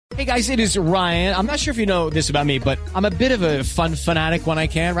Hey guys, it is Ryan. I'm not sure if you know this about me, but I'm a bit of a fun fanatic when I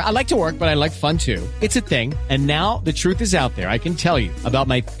can. I like to work, but I like fun too. It's a thing. And now the truth is out there. I can tell you about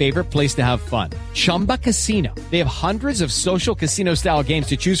my favorite place to have fun. Chumba Casino. They have hundreds of social casino style games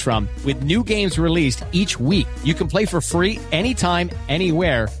to choose from with new games released each week. You can play for free anytime,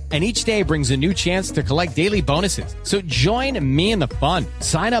 anywhere. And each day brings a new chance to collect daily bonuses. So join me in the fun.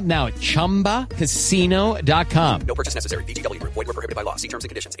 Sign up now at ChumbaCasino.com. No purchase necessary. VGW Group. Void where prohibited by law. See terms and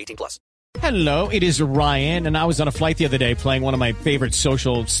conditions. 18+. Hello, it is Ryan, and I was on a flight the other day playing one of my favorite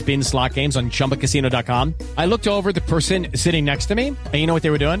social spin slot games on ChumbaCasino.com. I looked over the person sitting next to me, and you know what they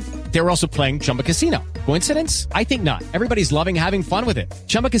were doing? They were also playing Chumba Casino. Coincidence? I think not. Everybody's loving having fun with it.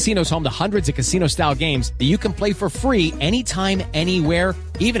 Chumba Casino is home to hundreds of casino-style games that you can play for free anytime, anywhere,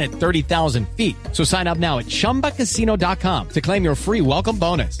 even at 30,000 feet. So sign up now at ChumbaCasino.com to claim your free welcome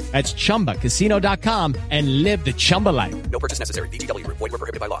bonus. That's ChumbaCasino.com and live the Chumba life. No purchase necessary. VGW Group. Void where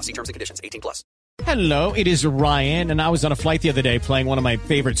prohibited by law. See terms and conditions. 18+. Hello, it is Ryan, and I was on a flight the other day playing one of my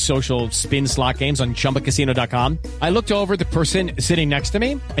favorite social spin slot games on ChumbaCasino.com. I looked over the person sitting next to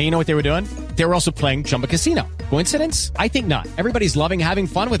me, and you know what they were doing? They were also playing Chumba Casino. Coincidence? I think not. Everybody's loving having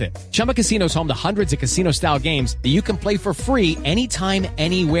fun with it. Chumba Casino is home to hundreds of casino-style games that you can play for free anytime,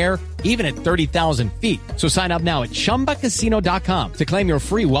 anywhere, even at 30,000 feet. So sign up now at ChumbaCasino.com to claim your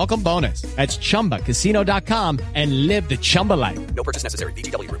free welcome bonus. That's ChumbaCasino.com and live the Chumba life. No purchase necessary.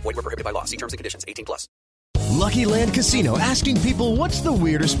 VGW Group. Void where prohibited by law. See terms and conditions. 18+. Lucky Land Casino, asking people, what's the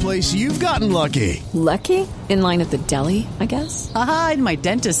weirdest place you've gotten lucky? Lucky? In line at the deli, I guess? Aha, in my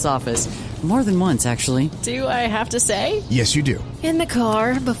dentist's office. More than once, actually. Do I have to say? Yes, you do. In the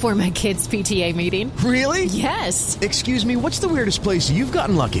car before my kids' PTA meeting. Really? Yes. Excuse me, what's the weirdest place you've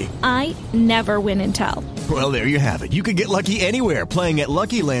gotten lucky? I never win and tell. Well, there you have it. You can get lucky anywhere, playing at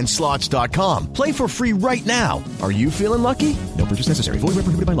LuckyLandSlots.com. Play for free right now. Are you feeling lucky? No purchase necessary. Void where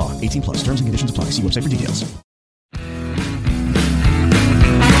prohibited by law. 18+. Terms and conditions apply. See website for details.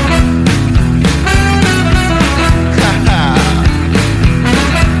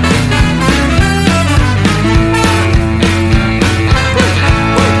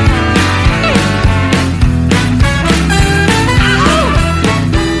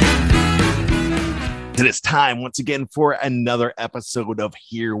 It is time once again for another episode of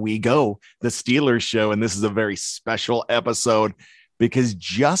Here We Go, the Steelers Show. And this is a very special episode because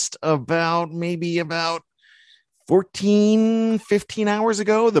just about 15 hours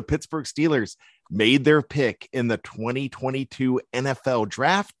ago, the Pittsburgh Steelers made their pick in the 2022 NFL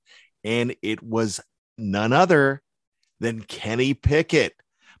draft. And it was none other than Kenny Pickett.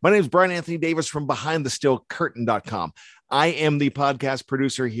 My name is Bryan Anthony Davis from BehindTheSteelCurtain.com. I am the podcast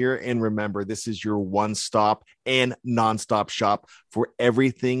producer here. And remember, this is your one-stop and nonstop shop for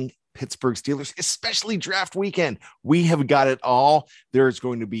everything Pittsburgh Steelers, especially draft weekend. We have got it all. There is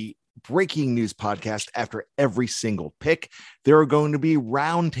going to be breaking news podcast after every single pick. There are going to be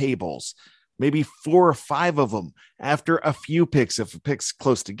roundtables, maybe 4 or 5 of them after a few picks. If a pick's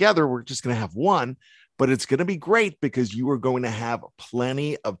close together, we're just going to have one. But it's going to be great because you are going to have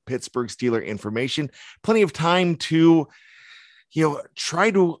plenty of Pittsburgh Steeler information, plenty of time to,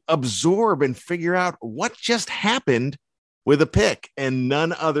 try to absorb and figure out what just happened with a pick, and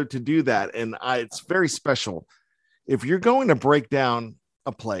none other to do that. And it's very special. If you're going to break down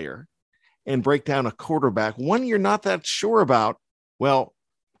a player and break down a quarterback, one you're not that sure about, well,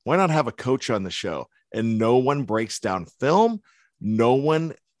 why not have a coach on the show? And no one breaks down film. No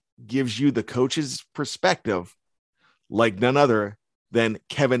one gives you the coach's perspective like none other than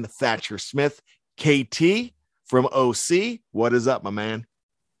Kevin Thatcher Smith, KT from OC. What is up, my man?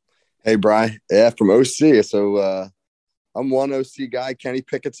 Hey, Brian. Yeah, from OC. So I'm one OC guy. Kenny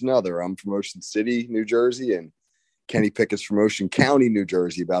Pickett's another. I'm from Ocean City, New Jersey, and Kenny Pickett's from Ocean County, New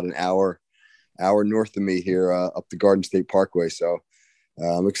Jersey, about an hour north of me here up the Garden State Parkway. So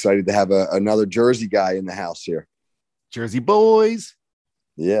I'm excited to have another Jersey guy in the house here. Jersey boys.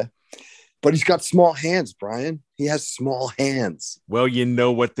 Yeah. But he's got small hands, Brian. He has small hands. Well, you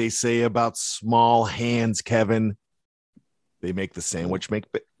know what they say about small hands, Kevin. They make the sandwich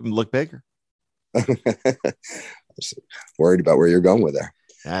look bigger. Worried about where you're going with there.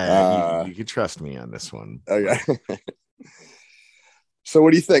 You can trust me on this one. Okay. So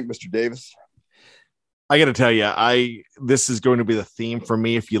what do you think, Mr. Davis? I got to tell you, this is going to be the theme for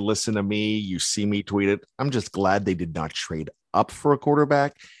me. If you listen to me, you see me tweet it. I'm just glad they did not trade up for a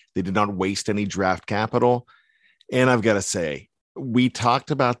quarterback. They did not waste any draft capital. And I've got to say, we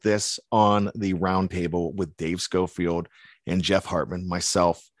talked about this on the roundtable with Dave Schofield and Jeff Hartman,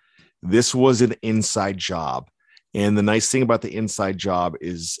 myself. This was an inside job. And the nice thing about the inside job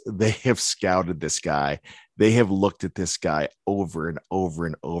is they have scouted this guy. They have looked at this guy over and over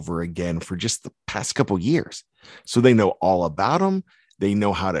and over again for just the past couple years. So they know all about him. They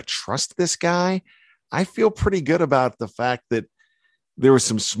know how to trust this guy. I feel pretty good about the fact that there were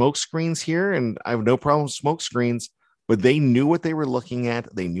some smoke screens here, and I have no problem with smoke screens, but they knew what they were looking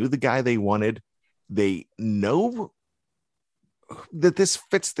at. They knew the guy they wanted. They know that this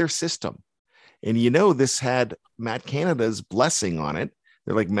fits their system. And this had Matt Canada's blessing on it.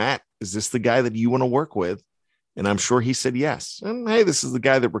 They're like, Matt, is this the guy that you want to work with? And I'm sure he said yes. And hey, this is the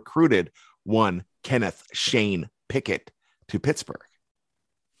guy that recruited one Kenneth Shane Pickett to Pittsburgh.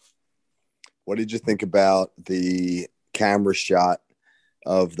 What did you think about the camera shot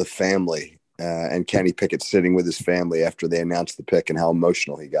of the family and Kenny Pickett sitting with his family after they announced the pick and how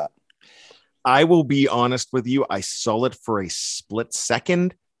emotional he got? I will be honest with you. I saw it for a split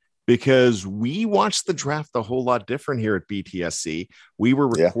second because we watched the draft a whole lot different here at BTSC. We were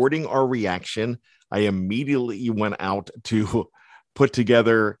recording our reaction. I immediately went out to put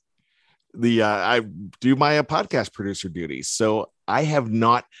together I do my podcast producer duties. So I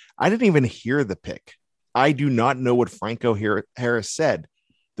didn't even hear the pick. I do not know what Franco Harris said.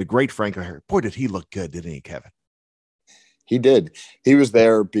 The great Franco Harris. Boy, did he look good, didn't he, Kevin? He did. He was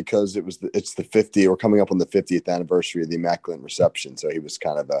there because it's the 50 or coming up on the 50th anniversary of the Immaculate Reception. So he was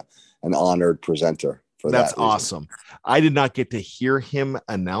kind of an honored presenter for that. That's awesome. I did not get to hear him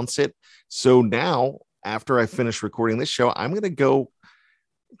announce it. So now, after I finish recording this show, I'm going to go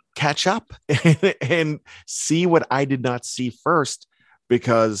catch up and see what I did not see first,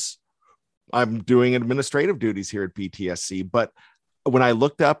 because I'm doing administrative duties here at BTSC. But when I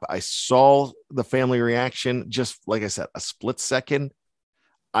looked up, I saw the family reaction. Just like I said, a split second.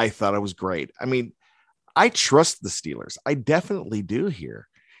 I thought it was great. I mean, I trust the Steelers. I definitely do here.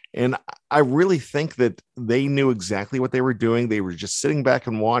 And I really think that they knew exactly what they were doing. They were just sitting back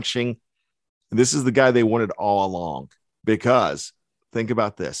and watching. This is the guy they wanted all along, because think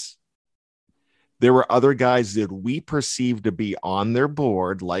about this. There were other guys that we perceived to be on their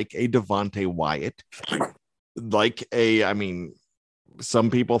board, like a Devontae Wyatt,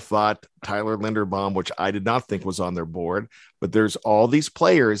 some people thought Tyler Linderbaum, which I did not think was on their board, but there's all these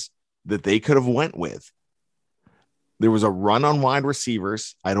players that they could have went with. There was a run on wide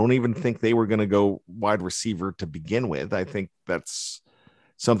receivers. I don't even think they were going to go wide receiver to begin with. I think that's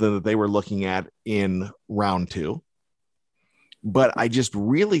something that they were looking at in round 2. But I just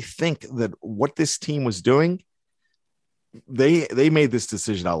really think that what this team was doing, they made this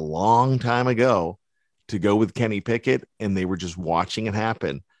decision a long time ago to go with Kenny Pickett, and they were just watching it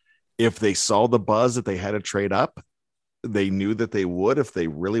happen. If they saw the buzz that they had to trade up, they knew that they would if they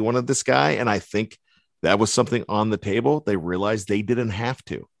really wanted this guy. And I think that was something on the table. They realized they didn't have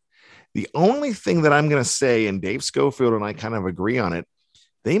to. The only thing that I'm going to say, and Dave Schofield and I kind of agree on it,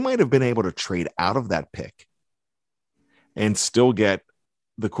 they might have been able to trade out of that pick and still get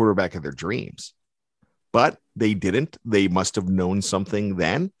the quarterback of their dreams. But they didn't. They must have known something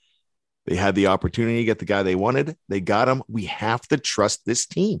then. They had the opportunity to get the guy they wanted. They got him. We have to trust this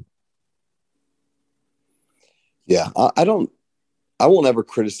team. Yeah, I won't ever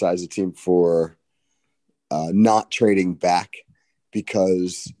criticize a team for not trading back,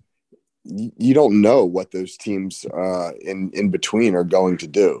 because you don't know what those teams in between are going to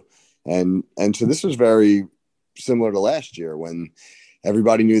do. And so this was very similar to last year when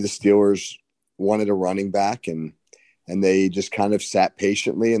everybody knew the Steelers wanted a running back, and they just kind of sat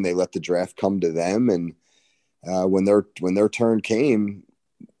patiently and they let the draft come to them. And when their turn came,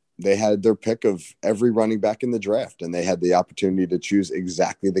 they had their pick of every running back in the draft, and they had the opportunity to choose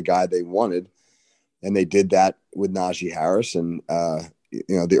exactly the guy they wanted. And they did that with Najee Harris, and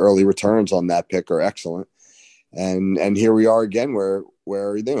the early returns on that pick are excellent. And here we are again, where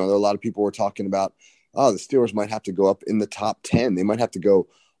there are a lot of people were talking about, the Steelers might have to go up in the top 10. They might have to go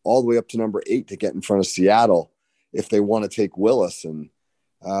all the way up to number 8 to get in front of Seattle if they want to take Willis. And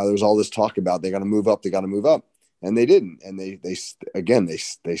there was all this talk about they got to move up, and they didn't. And they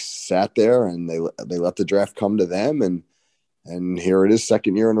sat there and they let the draft come to them. And here it is,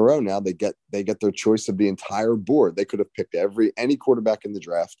 second year in a row now. They get their choice of the entire board. They could have picked any quarterback in the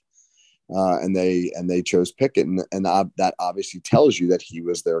draft, and they chose Pickett, and that obviously tells you that he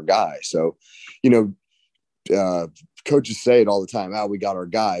was their guy. So, coaches say it all the time. We got our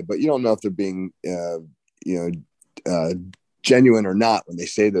guy, but you don't know if they're being genuine or not when they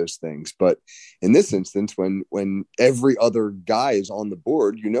say those things. But in this instance, when every other guy is on the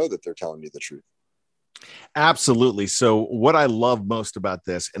board, you know that they're telling you the truth. Absolutely. So what I love most about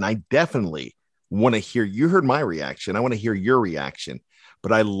this, and I definitely want to hear, you heard my reaction. I want to hear your reaction,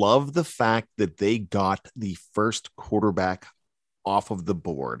 but I love the fact that they got the first quarterback off of the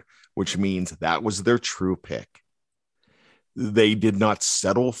board, which means that was their true pick. They did not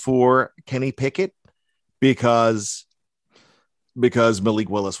settle for Kenny Pickett because Malik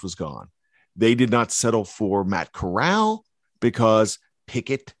Willis was gone. They did not settle for Matt Corral because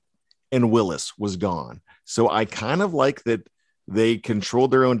Pickett and Willis was gone. So I kind of like that they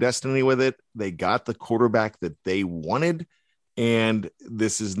controlled their own destiny with it. They got the quarterback that they wanted, and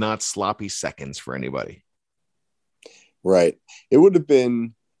this is not sloppy seconds for anybody. Right. It would have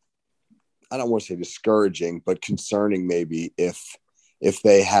been, I don't want to say discouraging, but concerning maybe if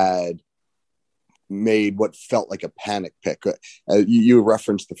they had made what felt like a panic pick. You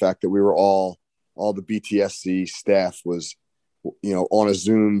referenced the fact that we were all the BTSC staff was, on a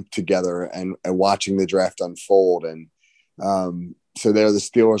Zoom together and watching the draft unfold. And so there the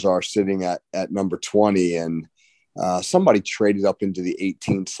Steelers are sitting at number 20, and somebody traded up into the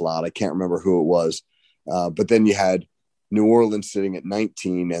 18th slot. I can't remember who it was. But then you had New Orleans sitting at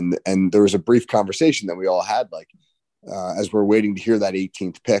 19, and there was a brief conversation that we all had, as we're waiting to hear that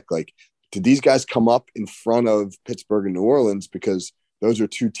 18th pick, did these guys come up in front of Pittsburgh and New Orleans because those are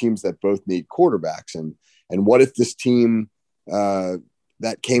two teams that both need quarterbacks? And what if this team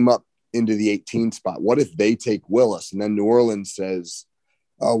that came up into the 18 spot, what if they take Willis and then New Orleans says,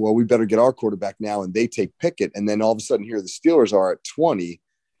 oh, well, we better get our quarterback now, and they take Pickett, and then all of a sudden here the Steelers are at 20,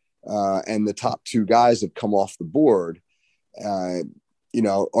 and the top two guys have come off the board. Are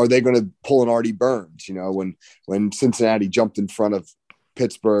they going to pull an Artie Burns? When Cincinnati jumped in front of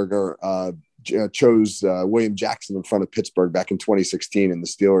Pittsburgh or chose William Jackson in front of Pittsburgh back in 2016, and the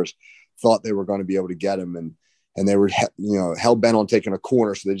Steelers thought they were going to be able to get him, and they were hell bent on taking a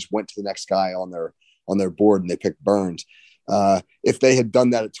corner, so they just went to the next guy on their board and they picked Burns. If they had done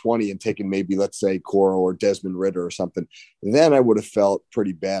that at 20 and taken maybe, let's say, Cora or Desmond Ridder or something, then I would have felt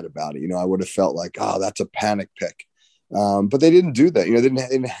pretty bad about it. I would have felt like, oh, that's a panic pick. But they didn't do that. They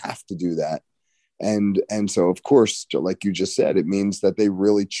didn't have to do that. And so, of course, like you just said, it means that they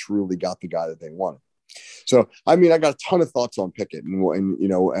really, truly got the guy that they wanted. So, I got a ton of thoughts on Pickett, and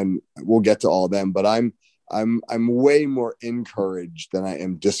we'll get to all of them, but I'm way more encouraged than I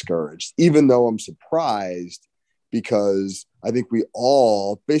am discouraged, even though I'm surprised, because I think we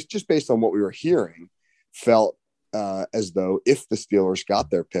all, based on what we were hearing, felt as though if the Steelers got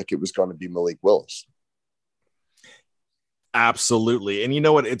their pick, it was going to be Malik Willis. Absolutely. And you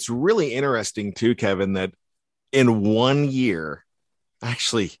know what? It's really interesting too, Kevin, that in 1 year,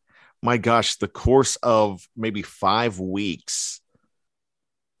 actually, my gosh, the course of maybe 5 weeks,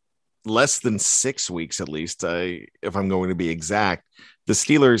 less than 6 weeks, at least, if I'm going to be exact, the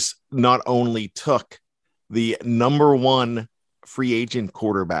Steelers not only took the number one free agent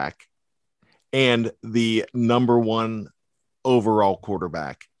quarterback and the number one overall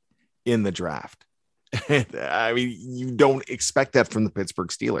quarterback in the draft. You don't expect that from the Pittsburgh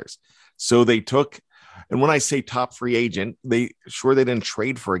Steelers. So they took, and when I say top free agent, they didn't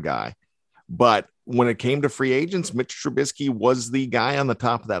trade for a guy, but when it came to free agents, Mitch Trubisky was the guy on the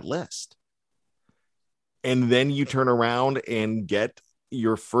top of that list. And then you turn around and get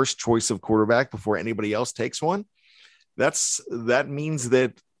your first choice of quarterback before anybody else takes one. That means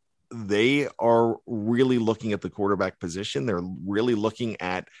that they are really looking at the quarterback position. They're really looking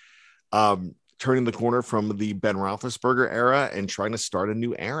at turning the corner from the Ben Roethlisberger era and trying to start a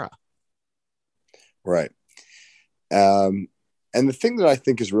new era. Right. And the thing that I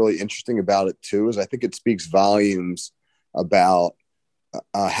think is really interesting about it too, is I think it speaks volumes about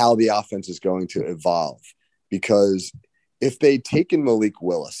how the offense is going to evolve, because if they'd taken Malik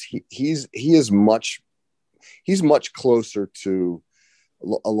Willis, he's much closer to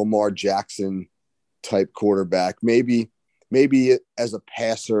a Lamar Jackson type quarterback. Maybe as a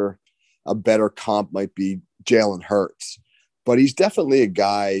passer, a better comp might be Jalen Hurts, but he's definitely a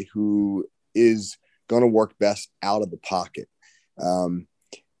guy who is going to work best out of the pocket.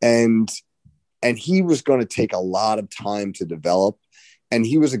 And he was going to take a lot of time to develop. And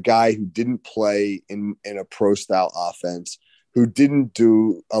he was a guy who didn't play in a pro style offense, who didn't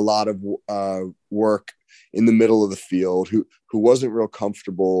do a lot of work in the middle of the field, who wasn't real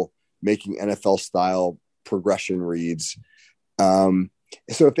comfortable making NFL style progression reads.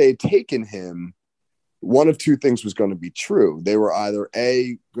 So if they had taken him, one of two things was going to be true. They were either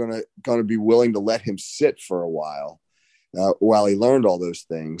going to be willing to let him sit for a while he learned all those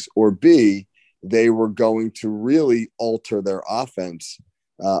things, or B, they were going to really alter their offense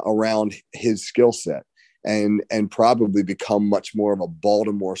around his skill set and probably become much more of a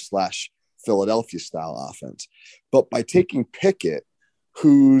Baltimore/Philadelphia style offense. But by taking Pickett,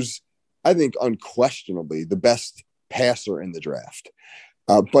 who's, I think, unquestionably the best passer in the draft,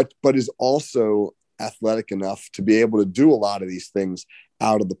 but is also athletic enough to be able to do a lot of these things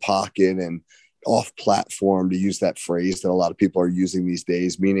out of the pocket and off platform, to use that phrase that a lot of people are using these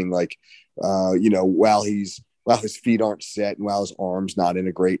days, meaning like, while his feet aren't set and while his arm's not in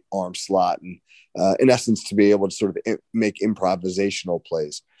a great arm slot, and in essence, to be able to sort of make improvisational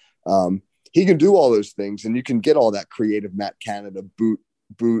plays. He can do all those things, and you can get all that creative Matt Canada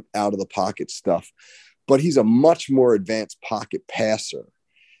boot out of the pocket stuff, but he's a much more advanced pocket passer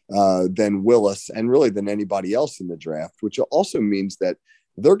than Willis, and really than anybody else in the draft, which also means that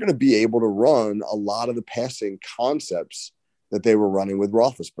they're going to be able to run a lot of the passing concepts that they were running with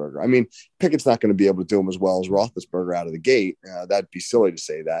Roethlisberger. I mean, Pickett's not going to be able to do them as well as Roethlisberger out of the gate. That'd be silly to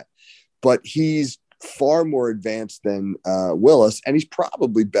say that, but he's far more advanced than Willis, and he's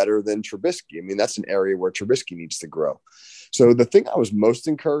probably better than Trubisky. I mean, that's an area where Trubisky needs to grow. So the thing I was most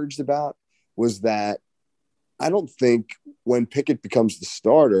encouraged about was that I don't think when Pickett becomes the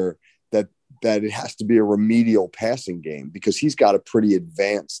starter that it has to be a remedial passing game, because he's got a pretty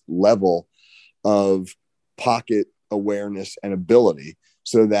advanced level of pocket awareness and ability,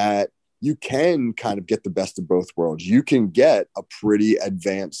 so that you can kind of get the best of both worlds. You can get a pretty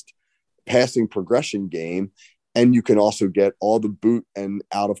advanced passing progression game, and you can also get all the boot and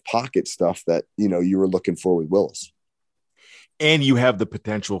out of pocket stuff that, you were looking for with Willis. And you have the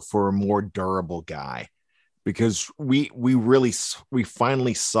potential for a more durable guy, because we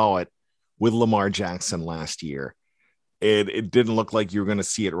finally saw it with Lamar Jackson last year. It didn't look like you were going to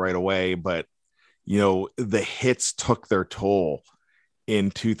see it right away, but the hits took their toll in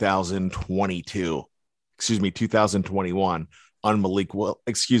 2021 on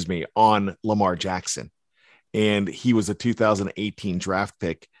Lamar Jackson. And he was a 2018 draft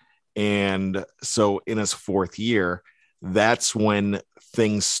pick. And so in his fourth year, that's when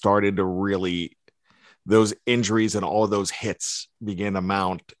things started to really, those injuries and all those hits began to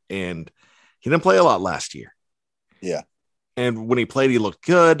mount. And he didn't play a lot last year. Yeah. And when he played, he looked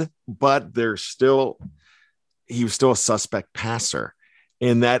good, but he was still a suspect passer.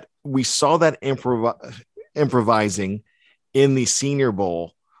 And that we saw that improvising in the Senior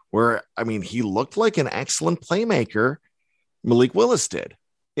Bowl, where, I mean, he looked like an excellent playmaker. Malik Willis did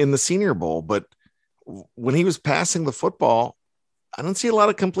in the Senior Bowl, but when he was passing the football, I don't see a lot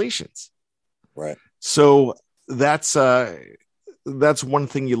of completions. Right. So that's one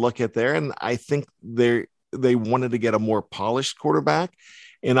thing you look at there. And I think they wanted to get a more polished quarterback.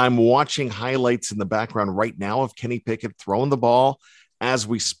 And I'm watching highlights in the background right now of Kenny Pickett throwing the ball as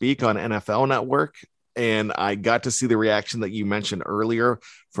we speak on NFL Network. And I got to see the reaction that you mentioned earlier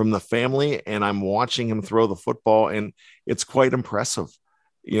from the family, and I'm watching him throw the football, and it's quite impressive.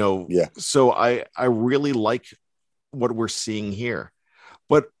 Yeah. So I really like what we're seeing here.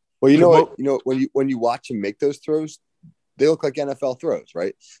 But when you watch him make those throws, they look like NFL throws,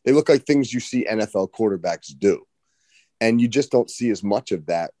 right? They look like things you see NFL quarterbacks do. And you just don't see as much of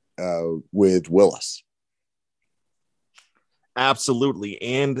that with Willis. Absolutely.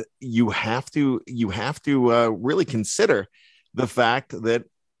 And you have to really consider the fact that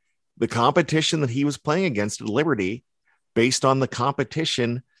the competition that he was playing against at Liberty, based on the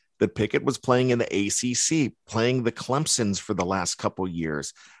competition that Pickett was playing in the ACC, playing the Clemsons for the last couple of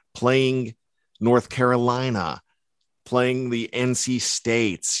years, playing North Carolina, playing the NC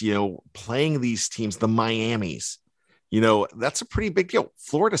States, playing these teams, the Miamis, that's a pretty big deal.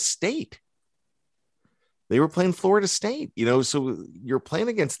 Florida State. They were playing Florida State, so you're playing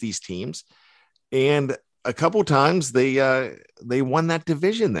against these teams. And a couple of times they won that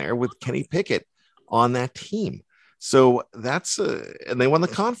division there with Kenny Pickett on that team. So and they won the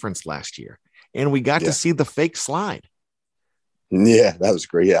conference last year, and we got to see the fake slide. Yeah, that was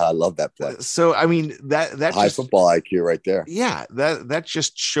great. Yeah, I love that play. So, I mean, that high football IQ right there. Yeah, that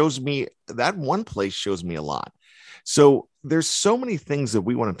just shows me, that one play shows me a lot. So there's so many things that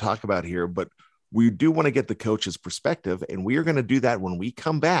we want to talk about here, but we do want to get the coach's perspective, and we are going to do that when we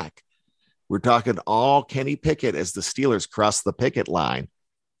come back. We're talking all Kenny Pickett as the Steelers cross the picket line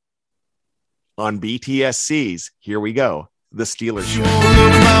on BTSC's. Here we go, the Steelers Show.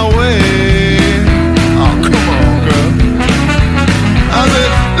 My way. Oh, come on, girl.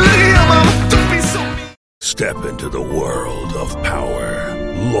 Step into the world of power,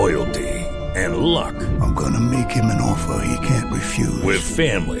 loyalty, and luck. I'm gonna make him an offer he can't refuse. With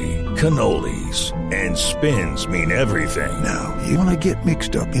family, cannolis, and spins mean everything. Now, you wanna get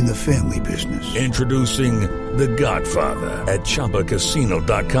mixed up in the family business. Introducing The Godfather at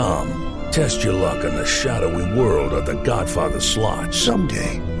ChumbaCasino.com. Test your luck in the shadowy world of The Godfather slot.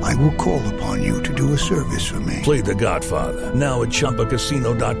 Someday, I will call upon you to do a service for me. Play The Godfather now at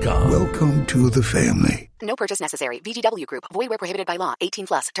ChumbaCasino.com. Welcome to the family. No purchase necessary. VGW Group. Void where prohibited by law.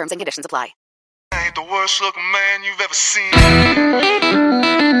 18+. Terms and conditions apply. I ain't the worst looking man you've ever seen.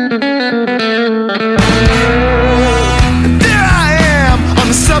 There I am on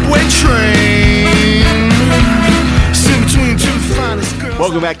the subway train, sitting between two finest girls.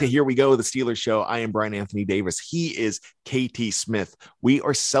 Welcome back to Here We Go, the Steelers Show. I am Brian Anthony Davis. He is KT Smith. We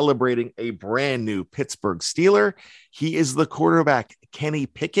are celebrating a brand new Pittsburgh Steeler. He is the quarterback, Kenny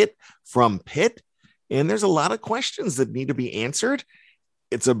Pickett from Pitt. And there's a lot of questions that need to be answered.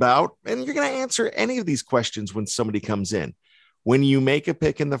 It's about, and you're going to answer any of these questions when somebody comes in. When you make a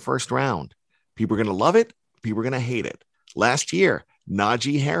pick in the first round, people are going to love it. People are going to hate it. Last year,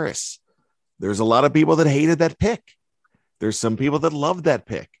 Najee Harris. There's a lot of people that hated that pick. There's some people that loved that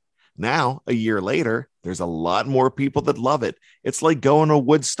pick. Now, a year later, there's a lot more people that love it. It's like going to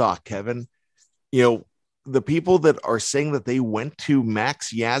Woodstock, Kevin. You know, the people that are saying that they went to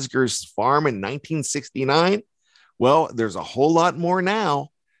Max Yasgur's farm in 1969, well, there's a whole lot more now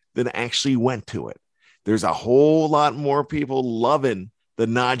than actually went to it. There's a whole lot more people loving the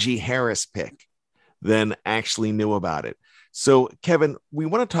Najee Harris pick than actually knew about it. So, Kevin, we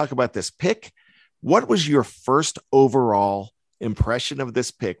want to talk about this pick. What was your first overall impression of this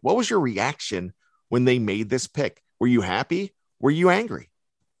pick? What was your reaction when they made this pick? Were you happy? Were you angry?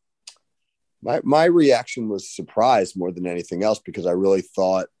 My reaction was surprise more than anything else, because I really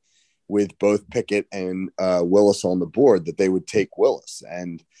thought with both Pickett and Willis on the board that they would take Willis.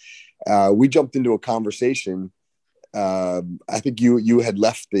 And we jumped into a conversation. I think you had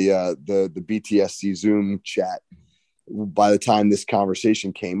left the BTSC Zoom chat by the time this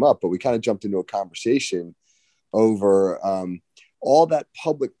conversation came up, but we kind of jumped into a conversation over all that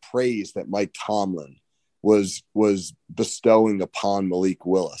public praise that Mike Tomlin was bestowing upon Malik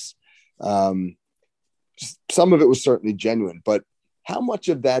Willis. Some of it was certainly genuine, but how much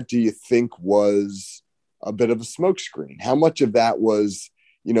of that do you think was a bit of a smokescreen? How much of that was,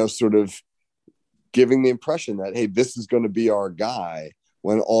 sort of giving the impression that, hey, this is going to be our guy,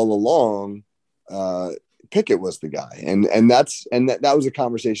 when all along Pickett was the guy? And that was a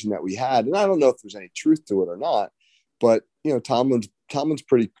conversation that we had. And I don't know if there's any truth to it or not, but Tomlin's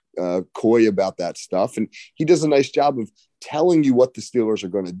pretty coy about that stuff. And he does a nice job of telling you what the Steelers are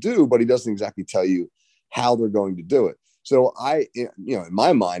going to do, but he doesn't exactly tell you how they're going to do it. So in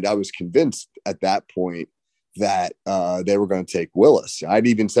my mind, I was convinced at that point that they were going to take Willis. I'd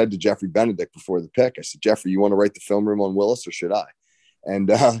even said to Jeffrey Benedict before the pick, I said, Jeffrey, you want to write the film room on Willis, or should I?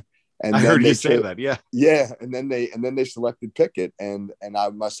 And I heard you say that. Yeah. Yeah. And then they selected Pickett.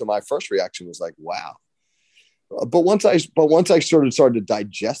 So my first reaction was like, wow. But once I sort of started to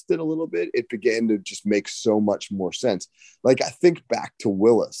digest it a little bit, it began to just make so much more sense. Like, I think back to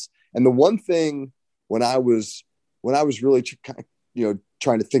Willis, and the one thing when I was really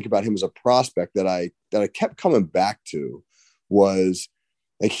trying to think about him as a prospect that I kept coming back to was,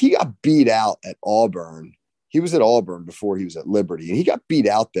 like, he got beat out at Auburn. He was at Auburn before he was at Liberty, and he got beat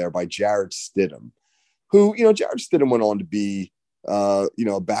out there by Jarrett Stidham, who, Jarrett Stidham went on to be a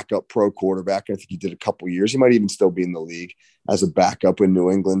backup pro quarterback. I think he did a couple years. He might even still be in the league as a backup in New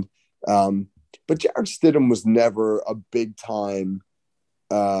England. But Jarrett Stidham was never a big time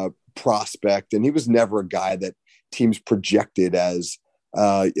prospect, and he was never a guy that teams projected as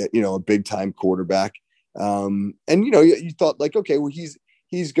a big time quarterback. You thought, like, okay, well,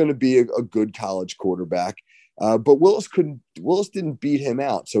 he's going to be a good college quarterback. But Willis didn't beat him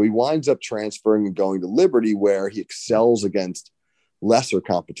out. So he winds up transferring and going to Liberty, where he excels against lesser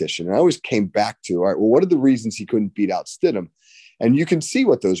competition. And I always came back to, all right, well, what are the reasons he couldn't beat out Stidham? And you can see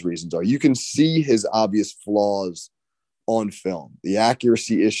what those reasons are. You can see his obvious flaws on film, the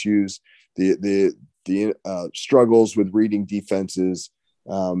accuracy issues, the struggles with reading defenses,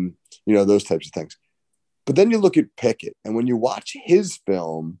 those types of things. But then you look at Pickett, and when you watch his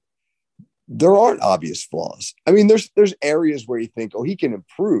film, there aren't obvious flaws. I mean, there's areas where you think, oh, he can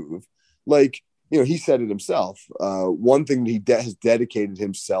improve. Like, he said it himself. One thing that he has dedicated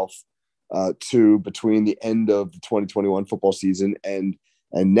himself to between the end of the 2021 football season and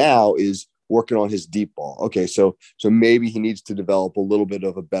now is working on his deep ball. Okay, so maybe he needs to develop a little bit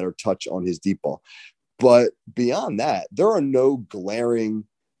of a better touch on his deep ball. But beyond that, there are no glaring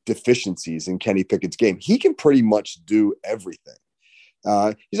deficiencies in Kenny Pickett's game. He can pretty much do everything.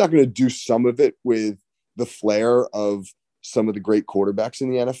 He's not going to do some of it with the flair of some of the great quarterbacks in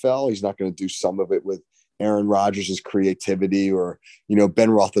the NFL. He's not going to do some of it with Aaron Rodgers' creativity or, Ben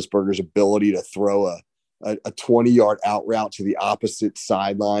Roethlisberger's ability to throw a 20-yard out route to the opposite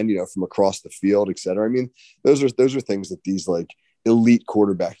sideline, from across the field, et cetera. I mean, those are things that these like elite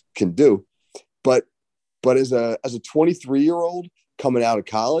quarterbacks can do. But as a 23-year-old coming out of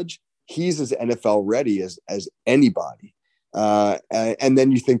college, he's as NFL ready as anybody. And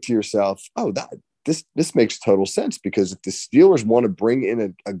then you think to yourself, oh, this makes total sense, because if the Steelers want to bring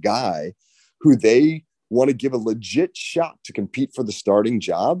in a guy who they want to give a legit shot to compete for the starting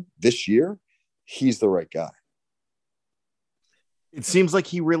job this year, he's the right guy. It seems like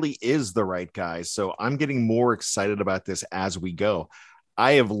he really is the right guy. So I'm getting more excited about this as we go.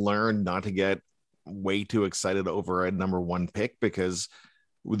 I have learned not to get way too excited over a number one pick, because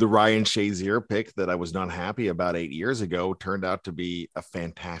the Ryan Shazier pick that I was not happy about 8 years ago turned out to be a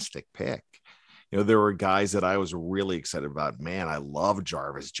fantastic pick. You know, there were guys that I was really excited about. Man, I love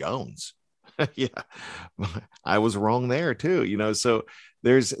Jarvis Jones. Yeah, I was wrong there too. You know, so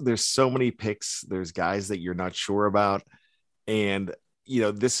there's so many picks. There's guys that you're not sure about. And, you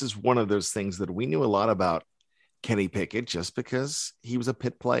know, this is one of those things that we knew a lot about Kenny Pickett just because he was a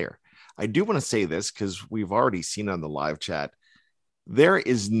Pitt player. I do want to say this because we've already seen on the live chat, there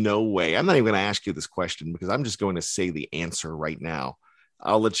is no way. I'm not even going to ask you this question because I'm just going to say the answer right now.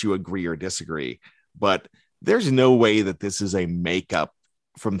 I'll let you agree or disagree, but there's no way that this is a makeup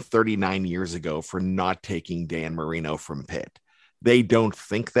from 39 years ago for not taking Dan Marino from Pitt. They don't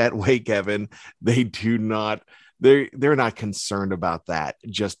think that way, Kevin. They do not. They're not concerned about that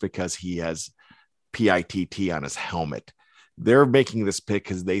just because he has PITT on his helmet. They're making this pick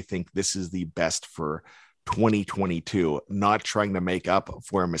because they think this is the best for 2022, not trying to make up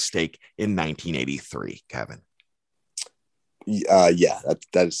for a mistake in 1983, Kevin. Yeah,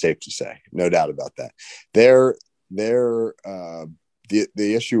 that is safe to say. No doubt about that. The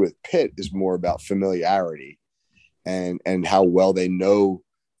issue with Pitt is more about familiarity and how well they know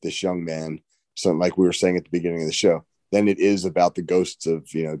this young man. Something like we were saying at the beginning of the show, than it is about the ghosts of,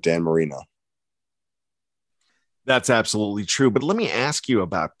 Dan Marino. That's absolutely true. But let me ask you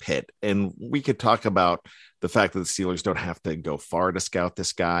about Pitt, and we could talk about the fact that the Steelers don't have to go far to scout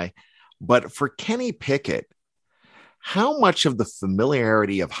this guy. But for Kenny Pickett, how much of the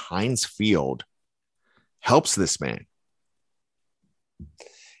familiarity of Heinz Field helps this man?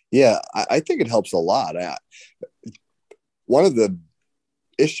 Yeah, I think it helps a lot. One of the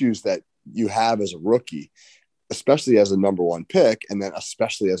issues that you have as a rookie, especially as a number one pick, and then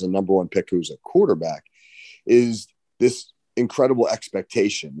especially as a number one pick who's a quarterback, is this incredible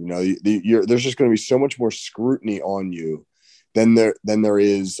expectation. There's just going to be so much more scrutiny on you than there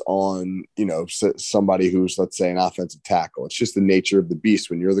is on somebody who's, let's say, an offensive tackle. It's just the nature of the beast.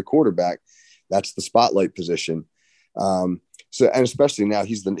 When you're the quarterback, that's the spotlight position. So, and especially now,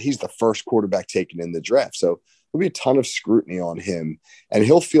 he's the first quarterback taken in the draft. So there'll be a ton of scrutiny on him, and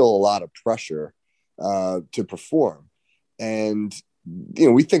he'll feel a lot of pressure to perform. And,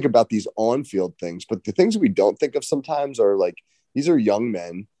 we think about these on-field things, but the things we don't think of sometimes are like, these are young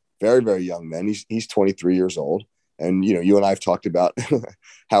men, very, very young men. He's 23 years old. And, you and I have talked about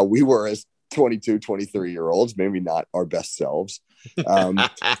how we were as 22, 23-year-olds, maybe not our best selves. And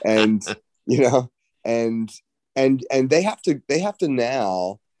they have to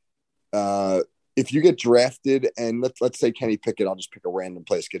now, if you get drafted, and let's say Kenny Pickett, I'll just pick a random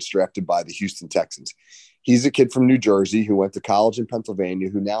place, gets drafted by the Houston Texans. He's a kid from New Jersey who went to college in Pennsylvania,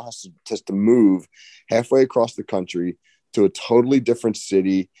 who now has to move halfway across the country to a totally different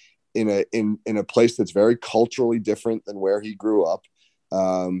city in a place that's very culturally different than where he grew up,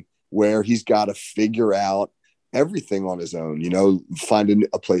 where he's got to figure out everything on his own, find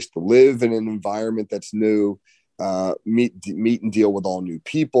a place to live in an environment that's new, meet and deal with all new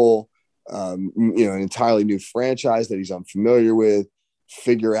people, an entirely new franchise that he's unfamiliar with,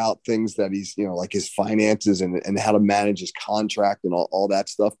 figure out things that he's, like his finances and how to manage his contract and all that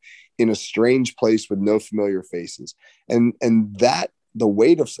stuff in a strange place with no familiar faces. And that the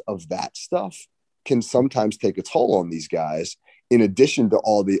weight of that stuff can sometimes take a toll on these guys, in addition to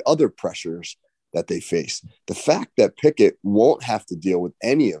all the other pressures that they face. The fact that Pickett won't have to deal with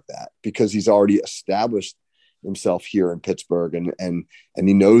any of that because he's already established himself here in Pittsburgh and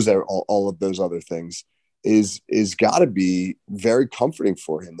he knows all of those other things is got to be very comforting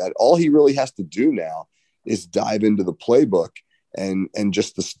for him, that all he really has to do now is dive into the playbook and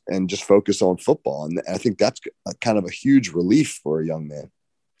just focus on football. And I think that's kind of a huge relief for a young man.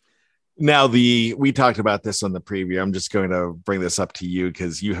 Now, we talked about this on the preview. I'm just going to bring this up to you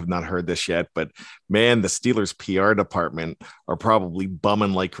because you have not heard this yet. But man, the Steelers PR department are probably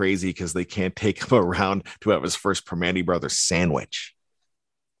bumming like crazy because they can't take him around to have his first Primanti Brothers sandwich.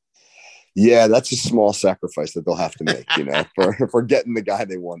 Yeah, that's a small sacrifice that they'll have to make, for getting the guy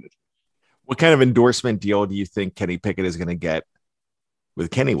they wanted. What kind of endorsement deal do you think Kenny Pickett is going to get with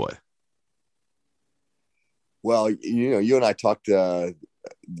Kennywood? Well, you and I talked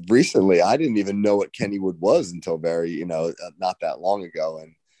recently. I didn't even know what Kennywood was until very, not that long ago.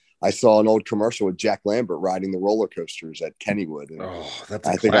 And I saw an old commercial with Jack Lambert riding the roller coasters at Kennywood. And That's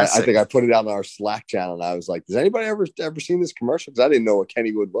a I classic. think I put it out on our Slack channel, and I was like, "Does anybody ever seen this commercial?" Because I didn't know what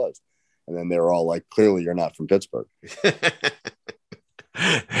Kennywood was. And then they were all like, "Clearly, you're not from Pittsburgh."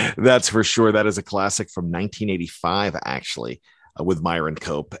 That's for sure. That is a classic from 1985, actually, with Myron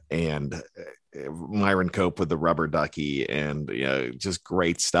Cope and Myron Cope with the rubber ducky, and just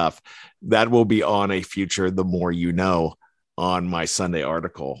great stuff. That will be on a future The More You Know on my Sunday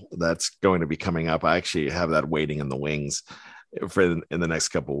article that's going to be coming up. I actually have that waiting in the wings in the next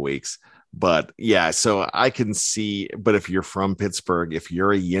couple of weeks. But yeah, so I can see, but if you're from Pittsburgh, if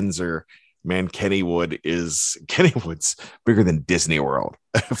you're a Yinzer, man, Kennywood's bigger than Disney World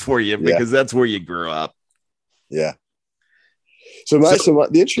for you, because that's where you grew up. Yeah. So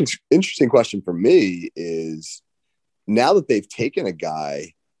the interesting question for me is, now that they've taken a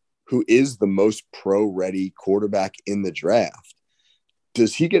guy who is the most pro-ready quarterback in the draft,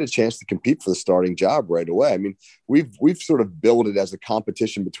 does he get a chance to compete for the starting job right away? I mean, we've sort of built it as a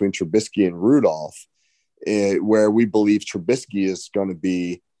competition between Trubisky and Rudolph, where we believe Trubisky is going to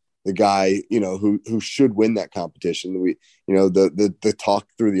be the guy, who should win that competition. The talk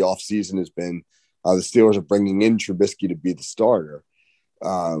through the offseason has been the Steelers are bringing in Trubisky to be the starter.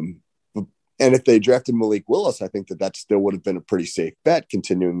 And if they drafted Malik Willis, I think that still would have been a pretty safe bet,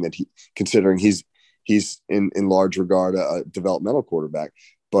 considering he's in large regard a developmental quarterback.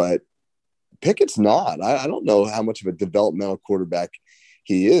 But Pickett's not. I don't know how much of a developmental quarterback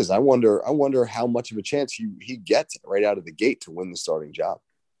he is. I wonder how much of a chance he gets right out of the gate to win the starting job.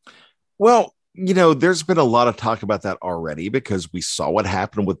 Well, there's been a lot of talk about that already, because we saw what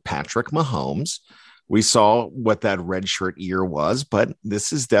happened with Patrick Mahomes. We saw what that redshirt year was, but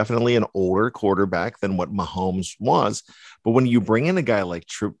this is definitely an older quarterback than what Mahomes was. But when you bring in a guy like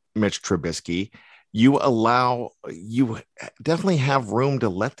Mitch Trubisky, you definitely have room to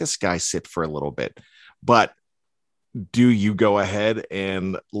let this guy sit for a little bit. But do you go ahead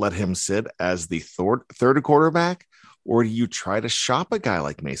and let him sit as the third quarterback, or do you try to shop a guy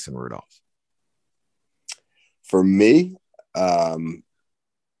like Mason Rudolph? For me,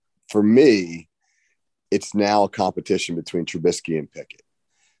 it's now a competition between Trubisky and Pickett.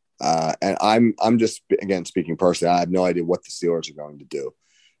 And I'm just, again, speaking personally, I have no idea what the Steelers are going to do.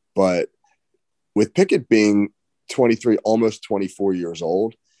 But with Pickett being 23, almost 24 years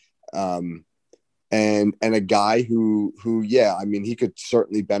old, and a guy who, he could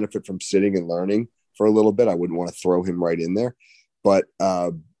certainly benefit from sitting and learning for a little bit. I wouldn't want to throw him right in there. But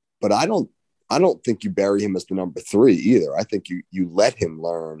I don't think you bury him as the number 3 either. I think you let him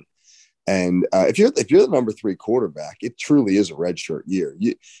learn. And if you're the number 3 quarterback, it truly is a redshirt year.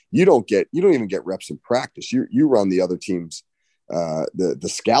 You don't even get reps in practice. You run the other team's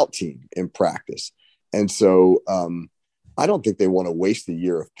the scout team in practice. And so I don't think they want to waste the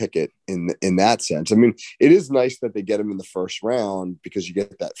year of Pickett in that sense. I mean, it is nice that they get him in the first round, because you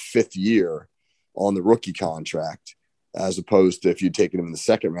get that 5th year on the rookie contract, as opposed to if you'd taken him in the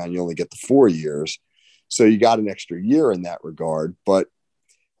second round, you only get the 4 years. So you got an extra year in that regard. But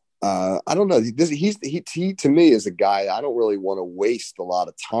I don't know. He to me is a guy I don't really want to waste a lot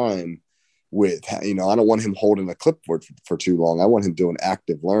of time with. I don't want him holding a clipboard for too long. I want him doing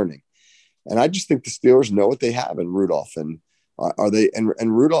active learning. And I just think the Steelers know what they have in Rudolph. And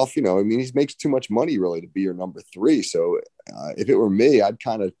and Rudolph, he makes too much money really to be your number 3. So if it were me, I'd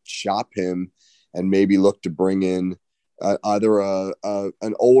kind of shop him and maybe look to bring in either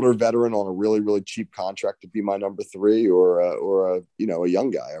an older veteran on a really, really cheap contract to be my number 3, or a young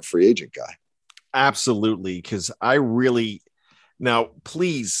guy, a free agent guy. Absolutely. Because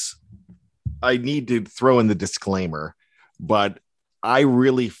please, I need to throw in the disclaimer, but I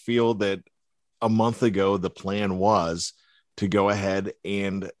really feel that a month ago, the plan was to go ahead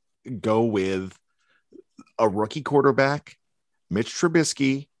and go with a rookie quarterback, Mitch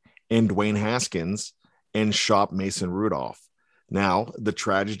Trubisky, and Dwayne Haskins, and shop Mason Rudolph. Now, the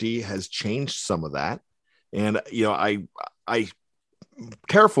tragedy has changed some of that. And, I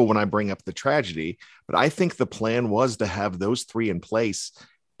careful when I bring up the tragedy, but I think the plan was to have those 3 in place,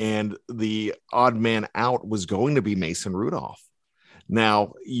 and the odd man out was going to be Mason Rudolph.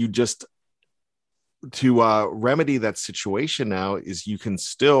 Now, to remedy that situation now is you can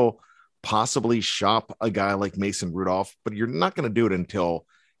still possibly shop a guy like Mason Rudolph, but you're not going to do it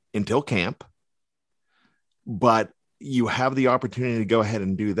until camp. But you have the opportunity to go ahead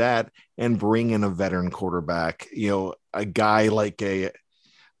and do that and bring in a veteran quarterback, a guy like a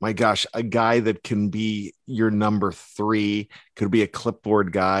guy that can be your number 3, could be a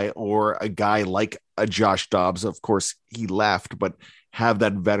clipboard guy, or a guy like a Josh Dobbs. Of course, he left, but have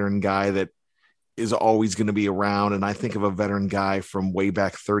that veteran guy that is always going to be around. And I think of a veteran guy from way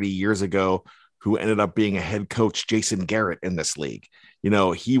back 30 years ago who ended up being a head coach, Jason Garrett, in this league.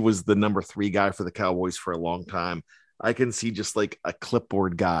 He was the number 3 guy for the Cowboys for a long time. I can see just like a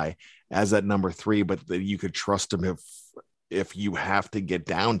clipboard guy as that number 3, but that you could trust him if you have to get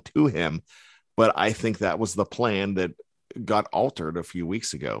down to him. But I think that was the plan that got altered a few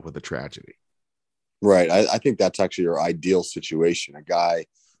weeks ago with the tragedy. Right. I think that's actually your ideal situation. A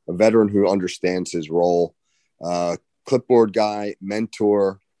veteran who understands his role, clipboard guy,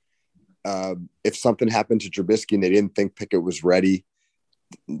 mentor. If something happened to Trubisky and they didn't think Pickett was ready,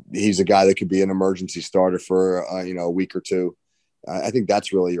 he's a guy that could be an emergency starter for a week or two. I think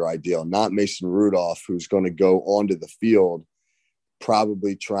that's really your ideal, not Mason Rudolph, who's going to go onto the field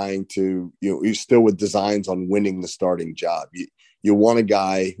probably trying to, he's still with designs on winning the starting job. You want a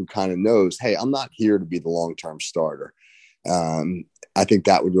guy who kind of knows, hey, I'm not here to be the long-term starter. I think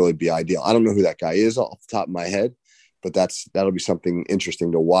that would really be ideal. I don't know who that guy is off the top of my head, but that'll be something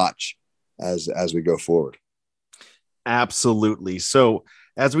interesting to watch as we go forward. Absolutely. So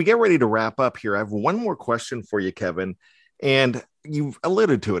as we get ready to wrap up here, I have one more question for you, Kevin, and you've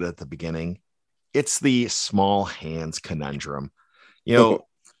alluded to it at the beginning. It's the small hands conundrum.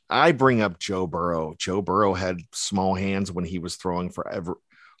 I bring up Joe Burrow. Joe Burrow had small hands when he was throwing for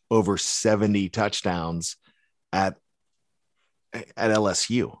over 70 touchdowns at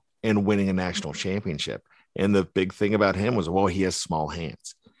LSU and winning a national championship. And the big thing about him was, he has small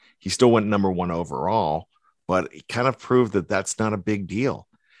hands. He still went number 1 overall, but it kind of proved that that's not a big deal.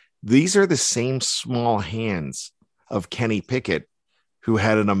 These are the same small hands of Kenny Pickett, who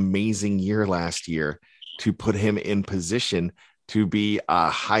had an amazing year last year to put him in position to be a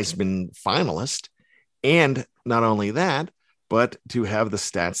Heisman finalist. And not only that, but to have the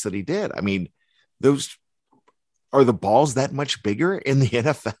stats that he did. I mean, are the balls that much bigger in the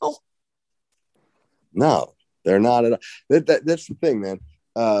NFL? No, they're not at all. That's the thing, man.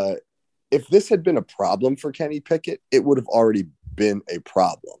 If this had been a problem for Kenny Pickett, it would have already been a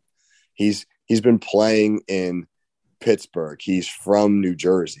problem. He's been playing in Pittsburgh. He's from New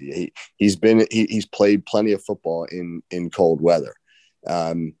Jersey. He's played plenty of football in cold weather.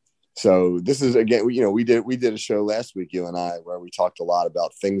 So this is, again, we did a show last week, you and I, where we talked a lot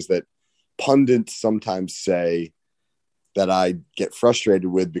about things that pundits sometimes say that I get frustrated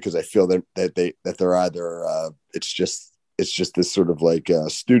with, because I feel that they're either it's just this sort of like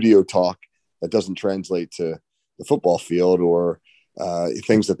studio talk that doesn't translate to the football field, or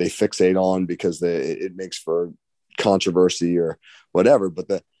things that they fixate on because it makes for controversy or whatever. But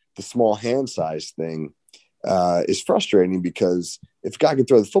the small hand size thing is frustrating, because if a guy can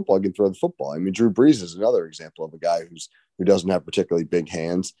throw the football, he can throw the football. I mean, Drew Brees is another example of a guy who doesn't have particularly big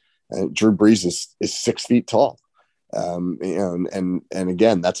hands. And Drew Brees is 6 feet tall. And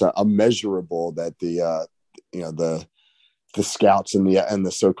again, that's a measurable that the scouts and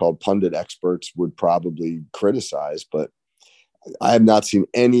the so-called pundit experts would probably criticize, but I have not seen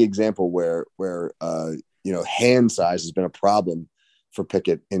any example where hand size has been a problem for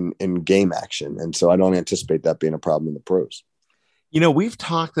Pickett in game action. And so I don't anticipate that being a problem in the pros. We've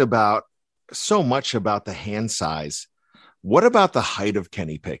talked about so much about the hand size. What about the height of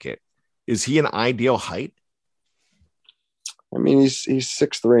Kenny Pickett? Is he an ideal height? I mean, he's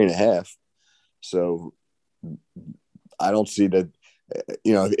 6'3.5". So I don't see that,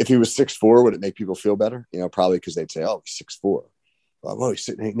 if he was 6'4", would it make people feel better? Probably, because they'd say, oh, he's 6'4". Well,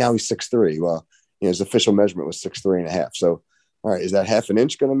 now he's 6'3". Well, his official measurement was 6'3.5". So, all right, is that half an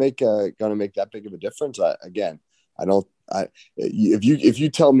inch going to make that big of a difference? If you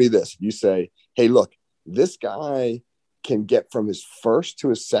tell me this, you say, hey, look, this guy can get from his first to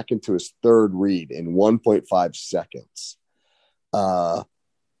his second to his third read in 1.5 seconds,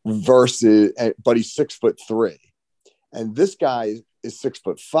 versus, but he's 6'3", and this guy is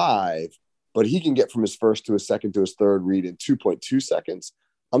 6'5", but he can get from his first to his second to his third read in 2.2 seconds.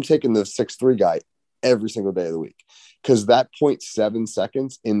 I'm taking the 6'3" guy every single day of the week, because that 0.7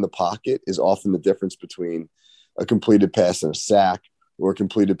 seconds in the pocket is often the difference between a completed pass and a sack, or a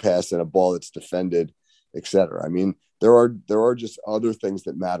completed pass and a ball that's defended, etc. I mean, there are just other things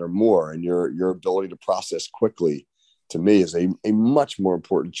that matter more, and your ability to process quickly, to me, is a much more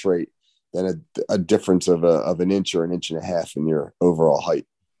important trait than a difference of an inch or an inch and a half in your overall height.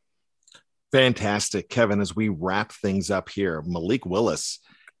 Fantastic, Kevin. As we wrap things up here, Malik Willis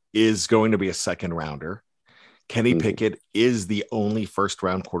is going to be a second rounder. Kenny Pickett is the only first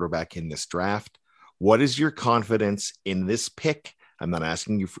round quarterback in this draft. What is your confidence in this pick? I'm not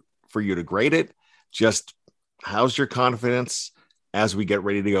asking you for you to grade it. Just how's your confidence as we get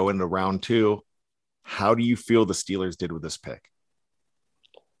ready to go into round 2? How do you feel the Steelers did with this pick?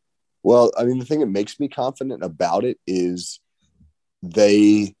 Well, I mean, the thing that makes me confident about it is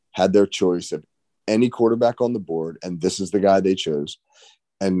they had their choice of any quarterback on the board, and this is the guy they chose.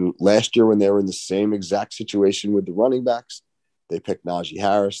 And last year when they were in the same exact situation with the running backs, they picked Najee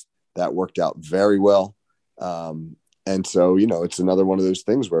Harris. That worked out very well. And so, it's another one of those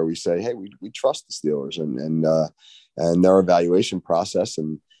things where we say, hey, we trust the Steelers and their evaluation process.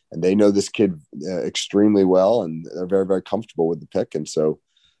 And they know this kid extremely well, and they're very, very comfortable with the pick. And so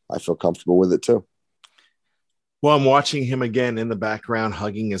I feel comfortable with it too. Well, I'm watching him again in the background,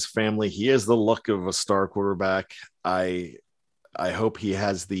 hugging his family. He has the look of a star quarterback. I hope he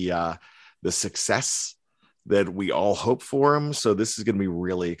has the success that we all hope for him. So this is going to be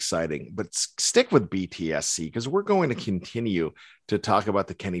really exciting. But stick with BTSC, because we're going to continue to talk about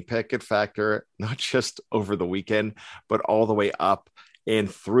the Kenny Pickett factor, not just over the weekend, but all the way up and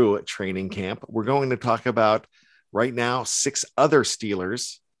through training camp. We're going to talk about right now 6 other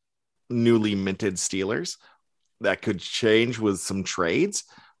Steelers, newly minted Steelers, that could change with some trades.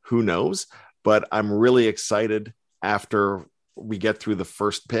 Who knows? But I'm really excited after we get through the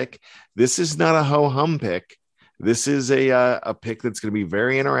first pick. This is not a ho-hum pick. This is a pick that's going to be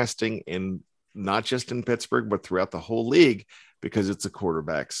very interesting, in not just in Pittsburgh, but throughout the whole league, because it's a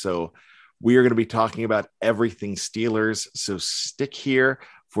quarterback. So we are going to be talking about everything Steelers. So stick here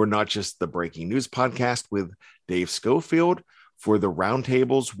for not just the breaking news podcast with Dave Schofield, for the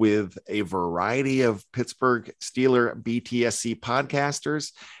roundtables with a variety of Pittsburgh Steeler BTSC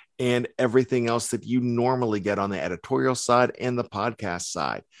podcasters, and everything else that you normally get on the editorial side and the podcast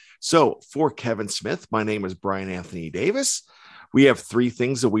side. So for Kevin Smith, my name is Bryan Anthony Davis. We have 3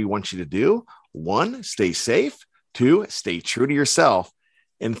 things that we want you to do. 1, stay safe. 2, stay true to yourself.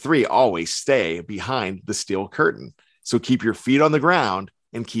 And 3, always stay behind the steel curtain. So keep your feet on the ground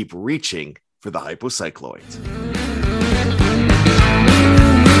and keep reaching for the hypocycloids.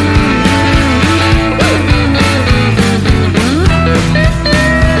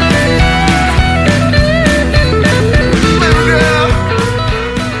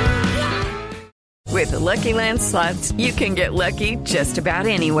 With the Lucky Land Slots, you can get lucky just about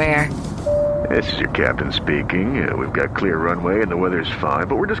anywhere. This is your captain speaking. We've got clear runway and the weather's fine,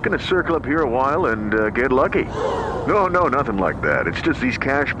 but we're just going to circle up here a while and get lucky. No, nothing like that. It's just these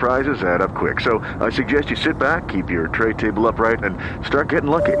cash prizes add up quick. So I suggest you sit back, keep your tray table upright, and start getting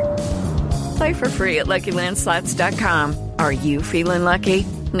lucky. Play for free at LuckyLandSlots.com. Are you feeling lucky?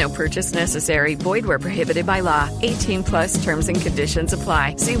 No purchase necessary. Void where prohibited by law. 18+ terms and conditions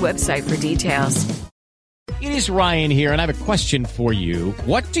apply. See website for details. It is Ryan here, and I have a question for you.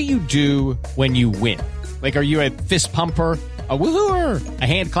 What do you do when you win? Like, are you a fist pumper, a woohooer, a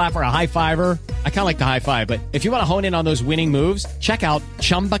hand clapper, a high fiver? I kind of like the high five, but if you want to hone in on those winning moves, check out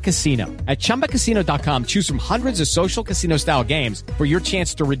Chumba Casino. At ChumbaCasino.com, choose from hundreds of social casino-style games for your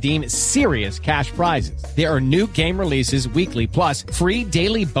chance to redeem serious cash prizes. There are new game releases weekly, plus free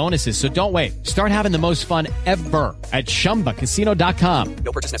daily bonuses, so don't wait. Start having the most fun ever at ChumbaCasino.com.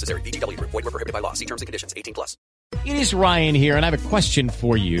 No purchase necessary. BTW. Void where prohibited by law. See terms and conditions. 18+. It is Ryan here, and I have a question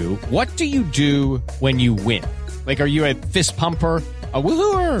for you. What do you do when you win? Like, are you a fist pumper, a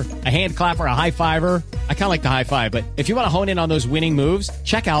woohooer, a hand clapper, a high fiver? I kind of like the high five, but if you want to hone in on those winning moves,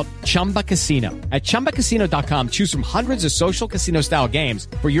 check out Chumba Casino. At ChumbaCasino.com, choose from hundreds of social casino-style games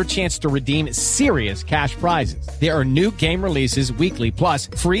for your chance to redeem serious cash prizes. There are new game releases weekly, plus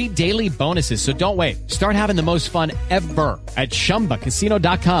free daily bonuses, so don't wait. Start having the most fun ever at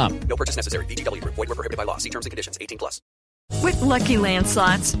ChumbaCasino.com. No purchase necessary. BTW. Void where prohibited by law. See terms and conditions. 18+. With Lucky Land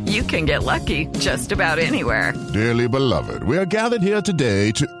Slots, you can get lucky just about anywhere. Dearly beloved, we are gathered here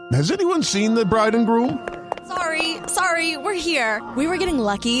today to... Has anyone seen the bride and groom? Sorry, we're here. We were getting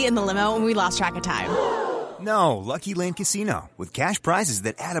lucky in the limo and we lost track of time. No, Lucky Land Casino, with cash prizes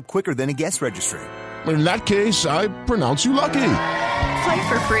that add up quicker than a guest registry. In that case, I pronounce you lucky. Play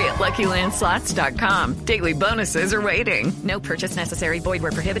for free at LuckyLandSlots.com. Daily bonuses are waiting. No purchase necessary. Void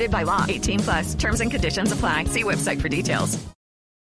where prohibited by law. 18+. Terms and conditions apply. See website for details.